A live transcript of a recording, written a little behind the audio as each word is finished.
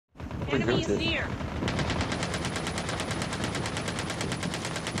Enemy is near.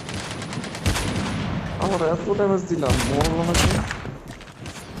 আমার এত damage দিলাম মরলো নাকি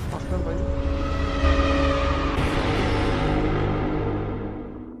আপনার ভাই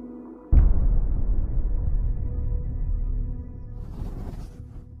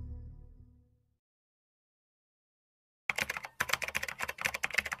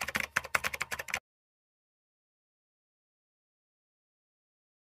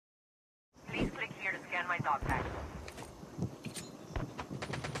Please click here to scan my dog tag.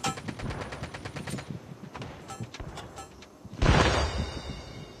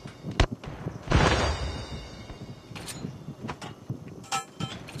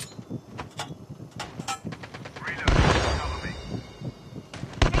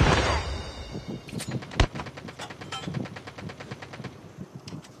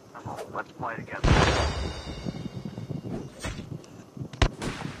 Let's play together.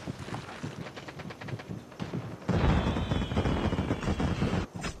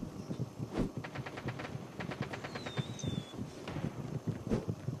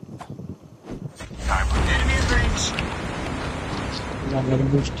 Time for enemy in range.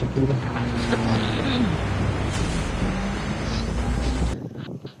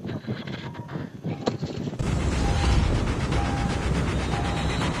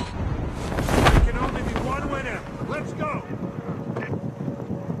 There can only be one winner. Let's go.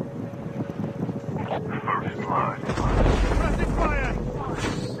 First blood. Pressing fire.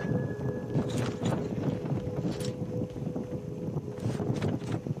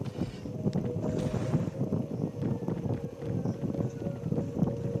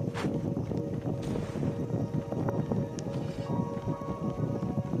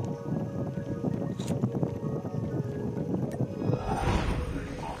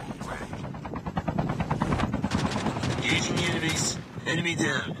 Engaging the enemies. Enemy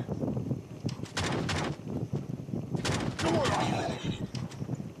down.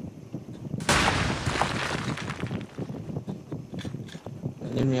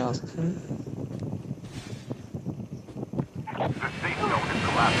 enemy asking The safe zone is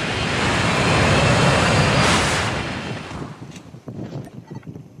collapsing.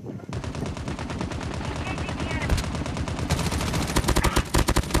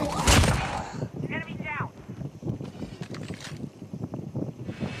 Enemy down.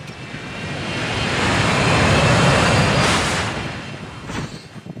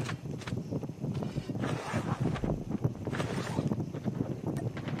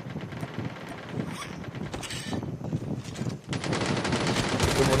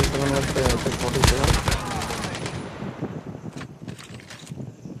 the 47 লাগবে আছে 47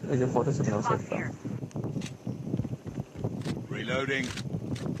 এই যে 47 আছে একটা Reloading.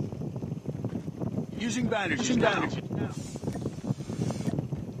 Using bandages now.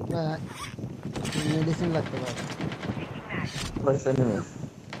 Medicine লাগতে পারে price enemy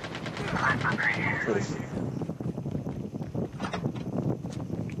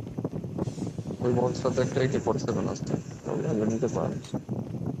ওই মনস্টারটা একটা 47 আছে তবে আমি নিতে পারি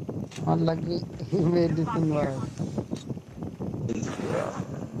আমার লাগবে মেডিসিন ভাই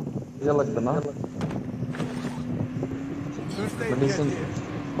ইয়া লাগবে না First aid kit medicine here.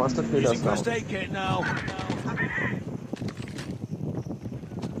 First aid Using আছে first aid kit now.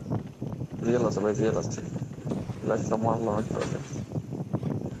 Real আছে ভাই রিয়েল আছে লাইফটা মারলাম একটা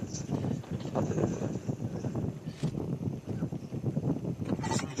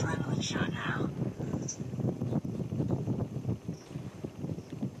Using adrenaline shot now.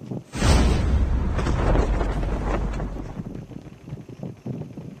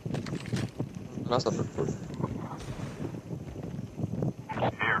 Last of the food.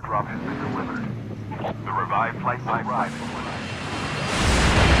 Airdrop has been delivered. The revived flight will arrive.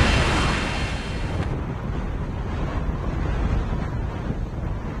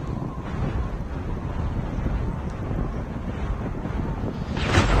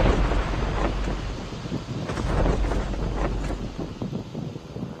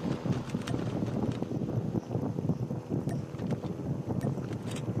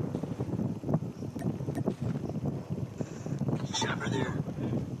 Chopper there.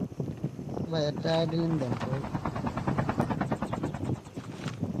 ভাই একটা অ্যাড্রিন দেন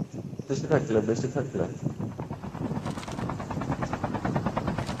বেশি থাকলে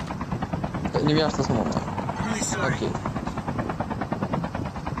enemy আসতেছে মনে হয় Really sorry. ওকে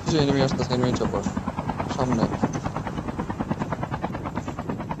কিছু enemy আসতেছে enemy চপার সামনে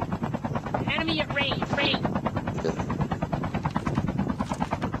Enemy at range.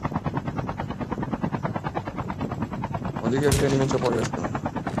 ওদিকে একটা enemy চপার আসছে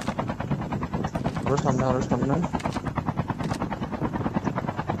আরো সামনে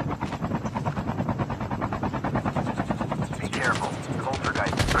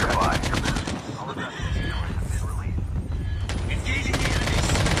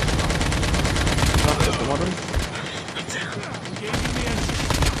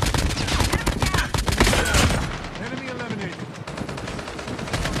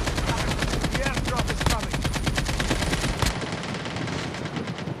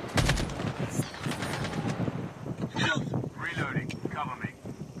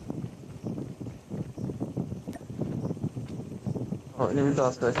এনিমিটা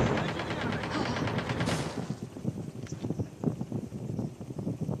আসতে আসে।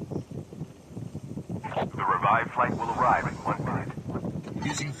 The revived flight will arrive in 1 minute.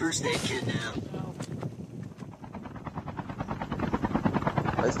 Using first aid kit now.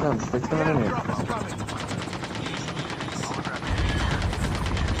 Iceland, দেখছেন enemy? Drop is coming.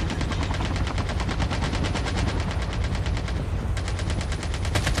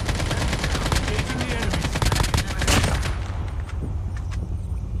 Engaging the enemies.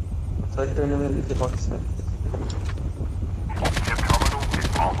 সাইডটা enemy দিতে পারছে। Ship terminal is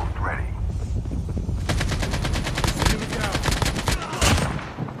almost ready. Enemy down.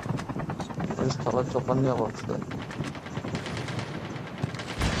 খাবার চপার নিয়ে পড়ছে।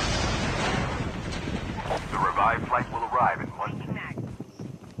 The revived flight will arrive in 1 minute.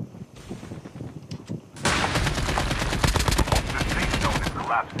 The safe zone is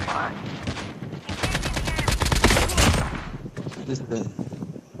collapsing. This thing.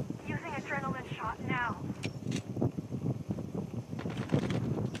 Using adrenaline shot now.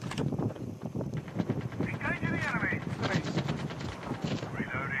 Engaging the enemy.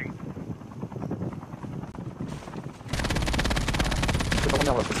 Reloading. Chopper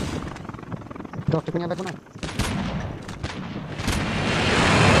নিয়ে পড়ছে। Doctor কিনে দেখো না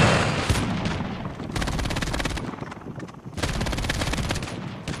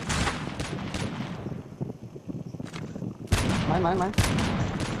মাই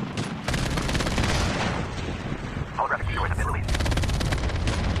Holographic view in the Middle East.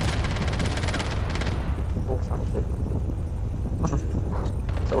 ও সামনে।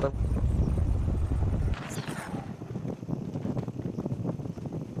 ওটা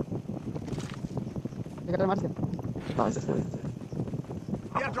এটা মারছে না এটা sorry.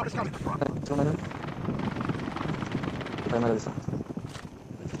 The airdrop is coming. চলে না। এটা মেরে দিছে।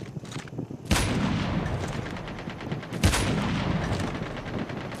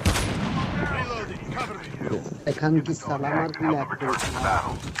 Reloading. Cover me. এখান কি সালামার কি Help ল্যাক them return করছে to the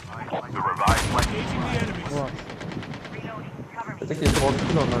battle. The revived flight will Engaging the enemies. Reloading. Cover me. এটা কি বট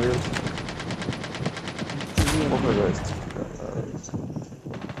ছিল না রিয়েল? Okay guys.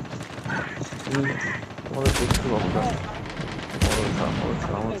 আমাদের দেখতে পাবো না।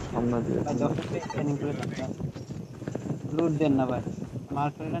 আমার সামনে দিয়ে ডক্টরকে স্ক্যানিং করে দেন লুট দেন না ভাই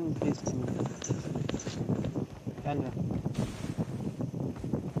মার্ক করে দেন প্লিজ চলো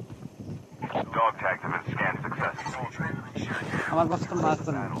Dog tags have been scanned successfully. আমার বক্সটা মার্ক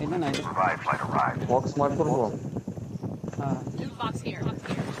করুন ঠিক না এটা Revived flight arrived. Box mark করবো। হ্যাঁ Loot box here.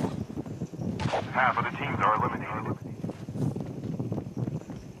 Half of the teams are eliminated.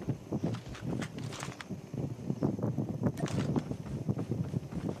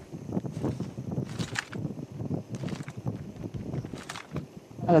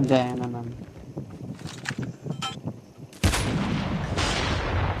 আরে দেন না না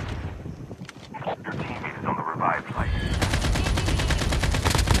Your teammate is on the revived flight.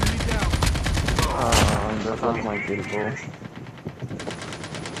 Enemy down. That's not my kill, bro.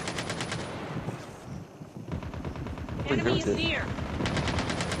 Enemy is near.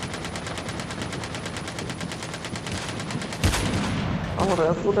 আমরা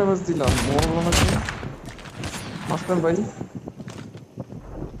এত damage দিলাম মরলো নাকি মাস্টার ভাই।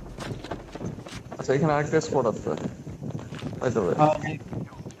 আচ্ছা এখানে আরেকটা স্পট আছে by the way.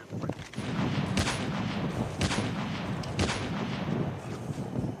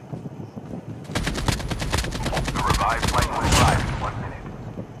 The revived flight will arrive in 1 minute.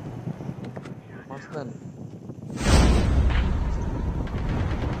 Master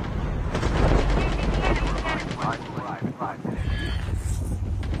Flight will arrive in 5 minutes.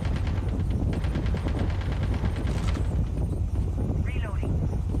 Reloading.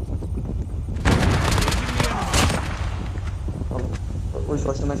 ওই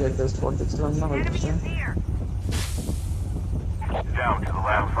পাশে নাকি একটা স্পট দেখছিলাম না Enemy হয়েছে। is near. Down to the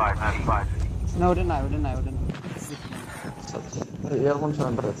last 5 minutes. না ওটা না এয়ারফোন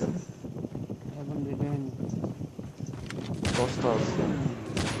সারেন্ডার আছে এখন রিটার্ন 10টা আছে।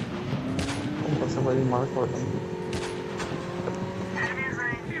 আচ্ছা ভাই মার্ক করে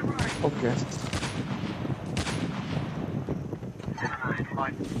ওকে।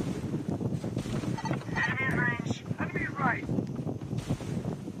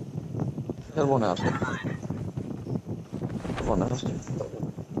 এয়ারফোনে আসে ফোনে আসে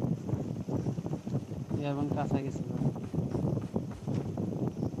এখন কাছে গেছিল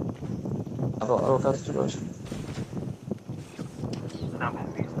আরো কাজ ছিল আসে।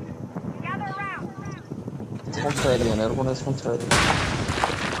 Gather around. Sponsor alien এয়ারফোনে sponsor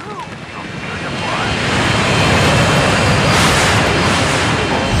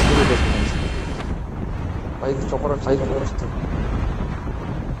ভাই চপার সাইড করে আসছে।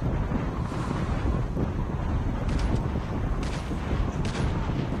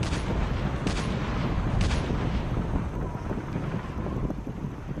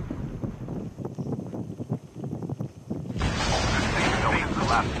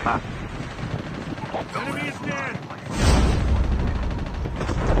 Last map. Enemy is dead.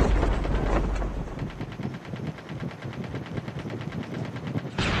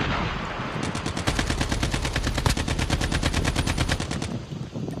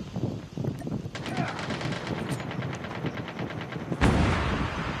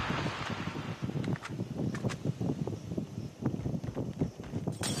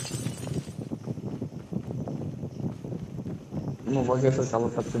 No vou ver essa sala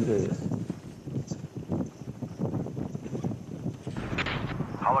pra aprender isso.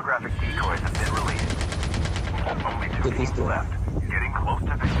 Holographic decoys have been released. Only two Good teams stuff. left.